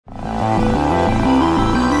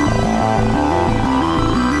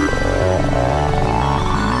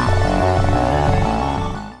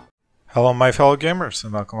my fellow gamers,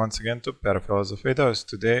 and welcome once again to Perafilozof videos.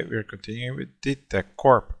 Today we're continuing with the Tech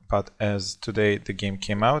Corp, but as today the game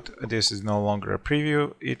came out, this is no longer a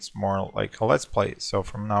preview, it's more like a let's play. So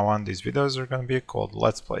from now on these videos are going to be called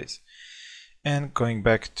let's plays. And going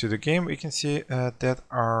back to the game, we can see that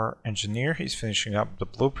our engineer is finishing up the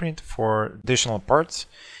blueprint for additional parts.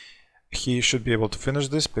 He should be able to finish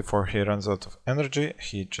this before he runs out of energy.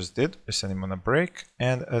 He just did. We sent him on a break.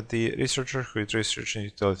 And the researcher who is researching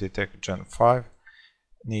Utility Tech Gen 5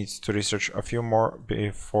 needs to research a few more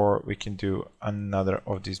before we can do another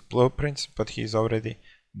of these blueprints. But he's already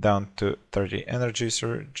down to 30 energy, so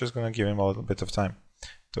we're just going to give him a little bit of time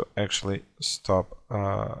to actually stop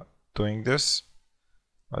doing this.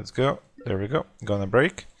 Let's go. There we go. Gonna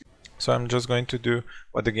break. So I'm just going to do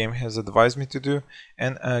what the game has advised me to do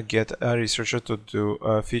and get a researcher to do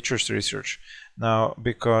features research. Now,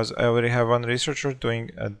 because I already have one researcher doing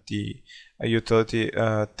the Utility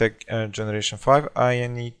Tech Generation 5, I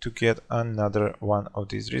need to get another one of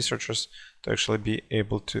these researchers to actually be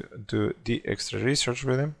able to do the extra research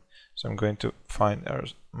with him. So I'm going to find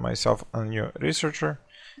myself a new researcher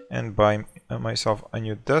and buy myself a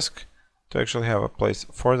new desk to actually have a place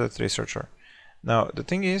for that researcher. Now the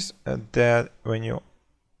thing is that when you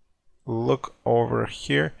look over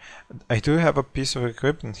here, I do have a piece of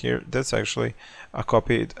equipment here that's actually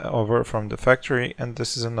copied over from the factory, and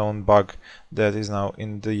this is a known bug that is now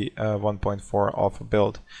in the 1.4 alpha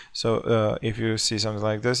build. So if you see something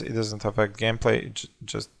like this, it doesn't affect gameplay, it's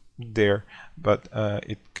just there, but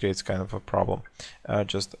it creates kind of a problem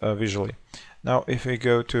just visually. Now if we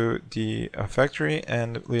go to the factory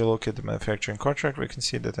and we look at the manufacturing contract, we can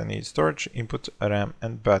see that I need storage, input, RAM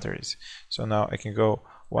and batteries. So now I can go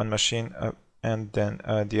one machine and then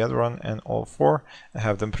the other one and all four and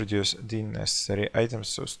have them produce the necessary items.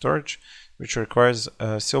 So storage, which requires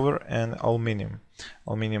silver and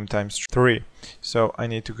aluminium times 3. So I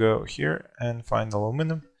need to go here and find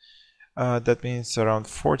aluminum. That means around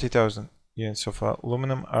 40,000 units of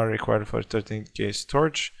aluminum are required for 13k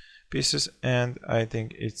storage pieces, and I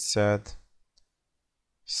think it said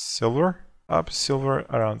silver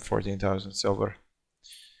around 14,000 silver.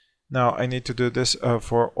 Now I need to do this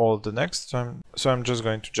for all the next time, so I'm just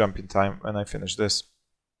going to jump in time when I finish this.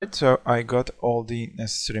 So I got all the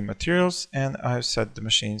necessary materials and I've set the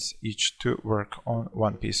machines each to work on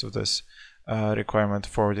one piece of this requirement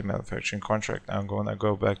for the manufacturing contract. I'm gonna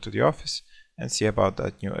go back to the office and see about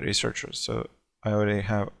that new researcher. So I already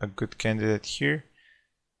have a good candidate here.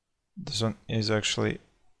 This one is actually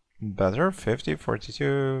better, 50,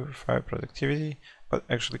 42, 5 productivity, but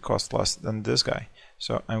actually costs less than this guy.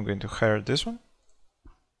 So I'm going to hire this one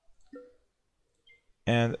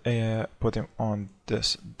and put him on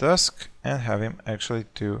this desk and have him actually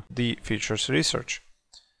do the features research.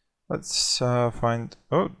 Let's find,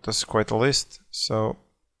 oh, that's quite a list. So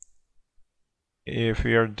if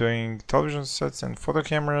we are doing television sets and photo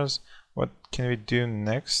cameras, what can we do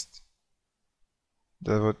next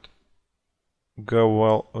that would go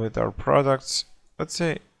well with our products? Let's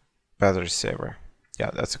say battery saver. Yeah,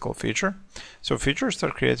 that's a cool feature. So features are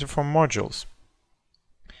created from modules.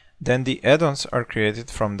 Then the add-ons are created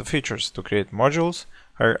from the features. To create modules,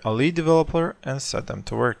 hire a lead developer and set them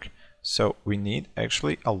to work. So we need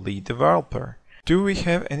actually a lead developer. Do we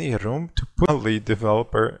have any room to put a lead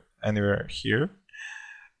developer anywhere here?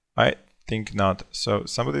 I think not. So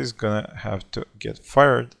somebody is gonna have to get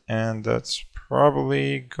fired, and that's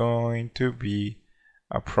probably going to be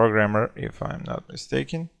a programmer if I'm not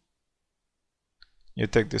mistaken. You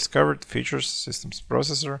take discovered features, systems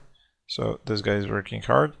processor. So this guy is working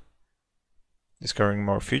hard, discovering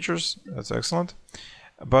more features. That's excellent.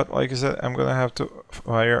 But like I said, I'm gonna have to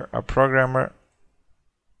hire a programmer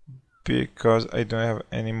because I don't have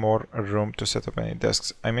any more room to set up any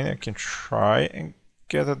desks. I mean, I can try and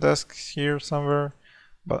get a desk here somewhere,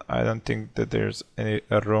 but I don't think that there's any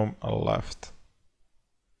room left.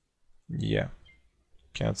 Yeah,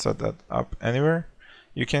 can't set that up anywhere.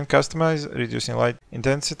 You can customize reducing light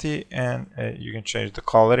intensity and you can change the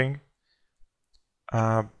coloring.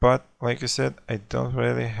 But like I said, I don't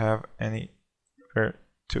really have anywhere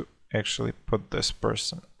to actually put this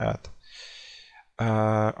person at.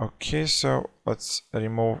 Okay, so let's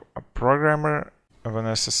remove a programmer,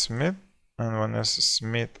 Vanessa Smith, and Vanessa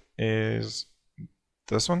Smith is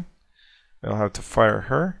this one. We'll have to fire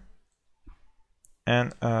her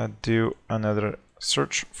and do another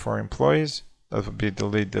search for employees. That would be the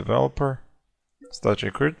lead developer. Start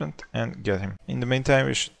recruitment and get him. In the meantime,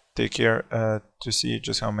 we should take care to see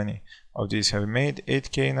just how many of these have we made.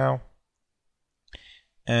 8k now.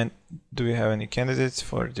 And do we have any candidates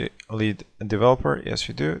for the lead developer? Yes,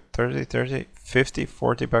 we do. 30, 30, 50,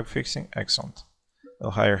 40 bug fixing. Excellent.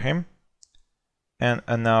 We'll hire him. And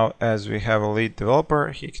now, as we have a lead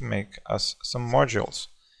developer, he can make us some modules.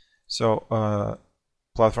 So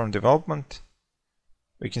platform development,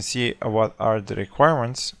 we can see what are the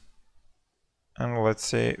requirements. And let's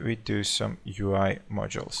say we do some UI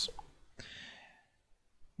modules.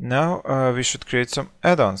 Now we should create some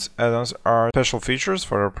add-ons. Add-ons are special features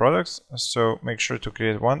for our products, so make sure to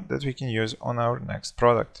create one that we can use on our next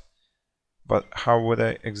product. But how would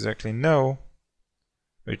I exactly know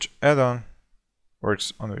which add-on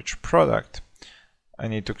works on which product? I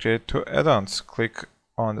need to create two add-ons. Click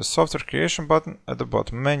on the software creation button at the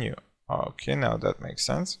bottom menu. Okay, now that makes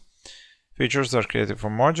sense. Features are created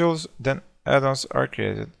from modules, then add-ons are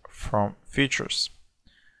created from features.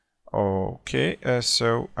 Okay,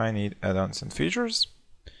 so I need add-ons and features.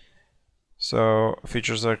 So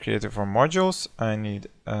features are created from modules. I need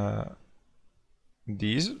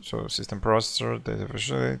these, so system processor, data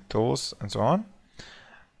visualization, tools, and so on.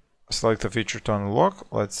 Select a feature to unlock.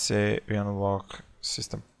 Let's say we unlock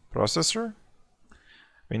system processor.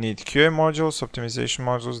 We need QA modules, optimization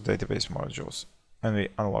modules, database modules, and we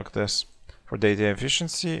unlock this. For data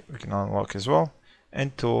efficiency, we can unlock as well,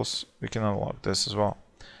 and tools, we can unlock this as well.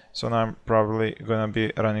 So now I'm probably gonna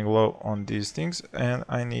be running low on these things, and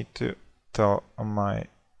I need to tell my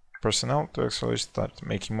personnel to actually start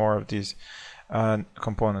making more of these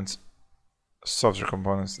components, software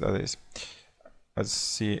components, that is. Let's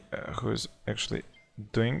see who's actually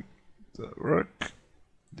doing the work.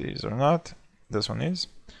 These are not. This one is.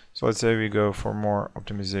 So let's say we go for more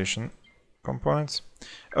optimization components.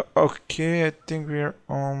 Okay, I think we're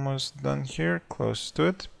almost done here, close to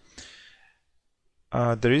it.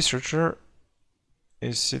 The researcher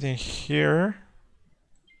is sitting here.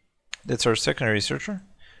 That's our second researcher.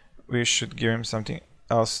 We should give him something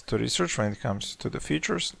else to research when it comes to the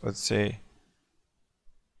features. Let's say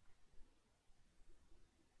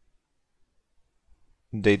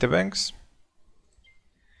databanks.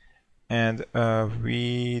 And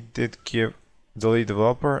we did give the lead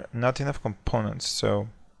developer not enough components, so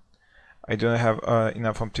I don't have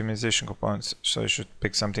enough optimization components, so I should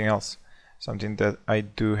pick something else. Something that I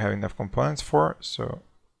do have enough components for. So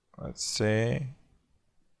let's say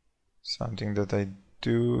something that I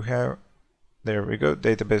do have. There we go,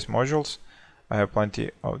 database modules. I have plenty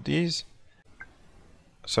of these,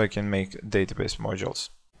 so I can make database modules.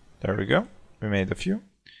 There we go, we made a few.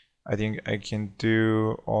 I think I can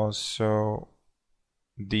do also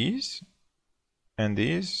these and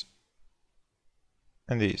these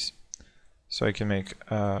and these, so I can make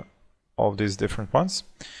all these different ones.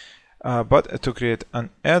 But to create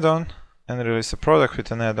an add-on and release a product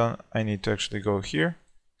with an add-on, I need to actually go here,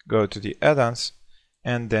 go to the add-ons,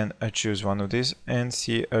 and then choose one of these and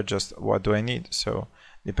see just what do I need. So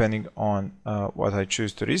depending on what I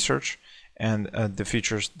choose to research and the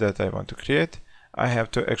features that I want to create, I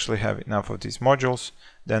have to actually have enough of these modules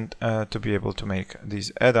then to be able to make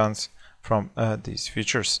these add-ons from these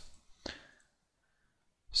features.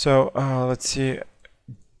 So let's see.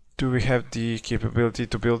 Do we have the capability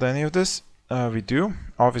to build any of this? We do.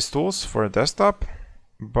 Office tools for a desktop,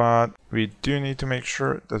 but we do need to make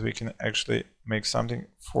sure that we can actually make something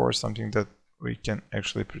for something that we can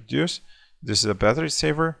actually produce. This is a battery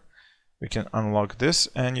saver. We can unlock this,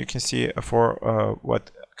 and you can see for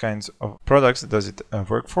what kinds of products does it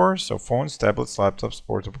work for. So phones, tablets, laptops,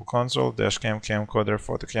 portable console, dashcam, camcorder,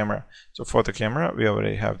 photo camera. So photo camera, we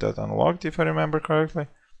already have that unlocked if I remember correctly.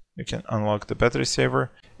 We can unlock the battery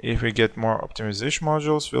saver. If we get more optimization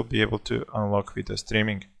modules, we'll be able to unlock video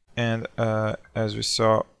streaming. And as we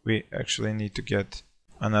saw, we actually need to get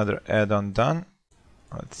another add-on done.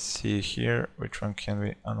 Let's see here, which one can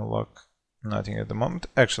we unlock? Nothing at the moment.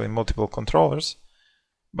 Actually, multiple controllers,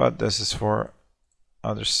 but this is for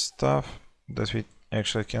other stuff that we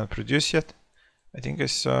actually cannot produce yet. I think I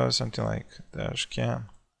saw something like dash cam.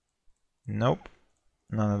 Nope,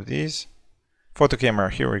 none of these. Photo camera,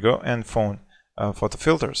 here we go, and phone. Photo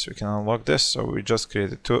filters, we can unlock this, so we just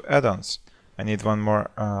created two add-ons. I need one more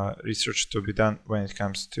research to be done when it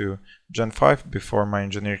comes to Gen 5 before my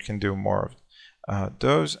engineer can do more of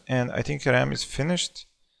those. And I think RAM is finished,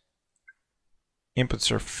 inputs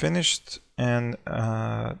are finished, and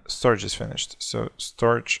storage is finished. So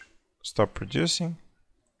storage stop producing,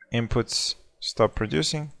 inputs stop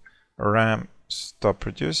producing, RAM stop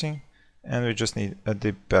producing, and we just need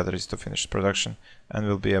the batteries to finish production, and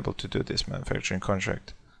we'll be able to do this manufacturing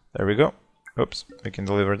contract. There we go. Oops, we can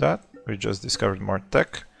deliver that. We just discovered more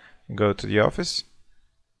tech. Go to the office.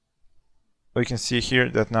 we can see here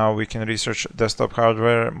that now we can research desktop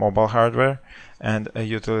hardware, mobile hardware, and a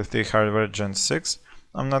utility hardware Gen 6.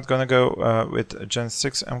 I'm not gonna go with Gen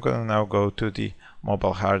 6, I'm gonna now go to the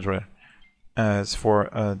mobile hardware. As for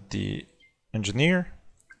the engineer,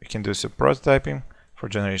 we can do some prototyping for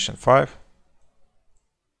generation 5.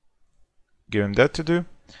 Give him that to do.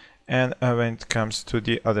 And when it comes to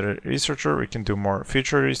the other researcher, we can do more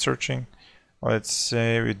feature researching. Let's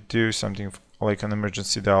say we do something like an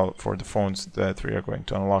emergency dial for the phones that we are going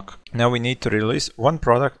to unlock. Now we need to release one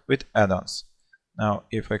product with add-ons. Now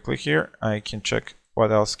if I click here, I can check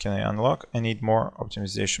what else can I unlock. I need more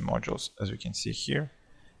optimization modules, as we can see here.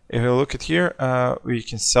 If we look at here, we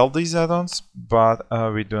can sell these add-ons, but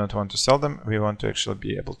we do not want to sell them. We want to actually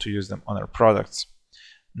be able to use them on our products.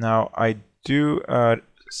 Now I do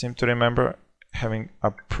seem to remember having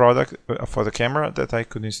a product for the camera that I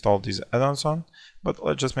could install these add-ons on, but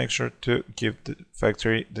let's just make sure to give the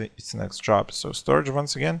factory its next job. So storage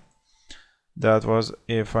once again, that was,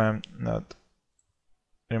 if I'm not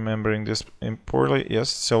remembering this poorly, yes,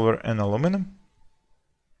 silver and aluminum.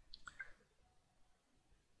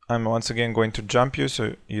 I'm once again going to jump you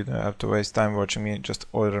so you don't have to waste time watching me just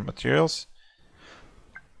order materials.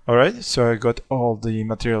 Alright, so I got all the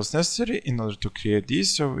materials necessary in order to create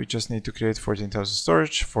these. So we just need to create 14,000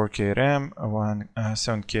 storage, 4K RAM,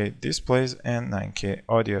 7K displays, and 9K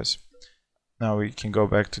audios. Now we can go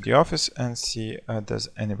back to the office and see does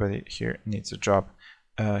anybody here needs a job.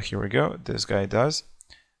 Here we go, this guy does.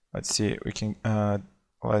 Let's see, we can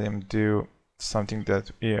let him do something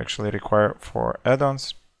that we actually require for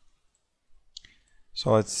add-ons.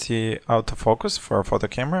 So let's see, autofocus for photo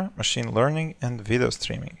camera, machine learning, and video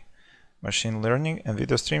streaming. Machine learning and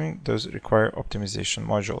video streaming, those require optimization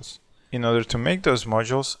modules. In order to make those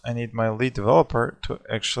modules, I need my lead developer to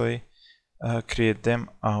actually create them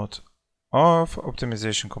out of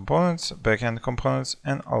optimization components, backend components,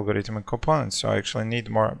 and algorithmic components. So I actually need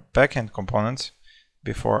more backend components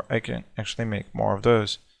before I can actually make more of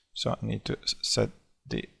those. So I need to set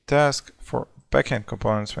the task for backend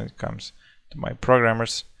components when it comes to my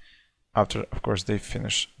programmers, after of course they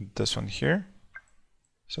finish this one here.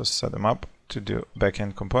 So set them up to do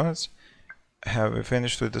backend components. Have we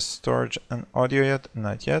finished with the storage and audio yet?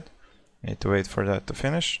 Not yet. Need to wait for that to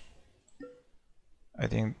finish. I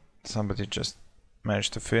think somebody just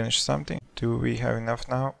managed to finish something. Do we have enough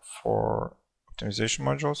now for optimization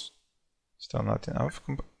modules? Still not enough.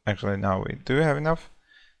 Actually now we do have enough.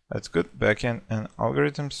 That's good. Backend and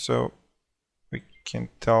algorithms. So we can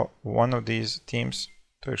tell one of these teams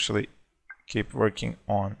to actually keep working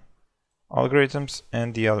on algorithms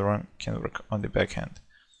and the other one can work on the backend.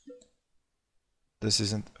 This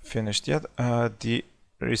isn't finished yet. The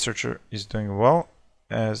researcher is doing well,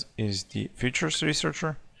 as is the features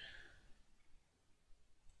researcher,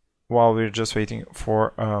 while we're just waiting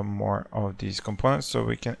for more of these components so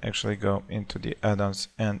we can actually go into the add-ons.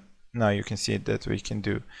 And now you can see that we can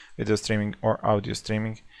do video streaming or audio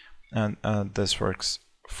streaming. And this works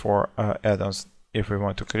for add-ons. If we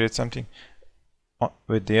want to create something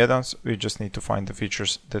with the add-ons, we just need to find the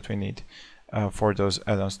features that we need for those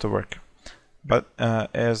add-ons to work. But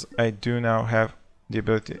as I do now have the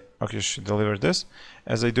ability, okay, I should deliver this.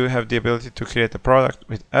 As I do have the ability to create a product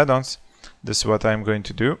with add-ons, this is what I'm going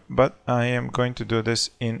to do. But I am going to do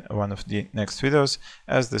this in one of the next videos,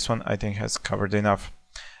 as this one I think has covered enough.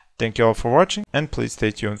 Thank you all for watching, and please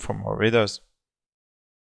stay tuned for more videos.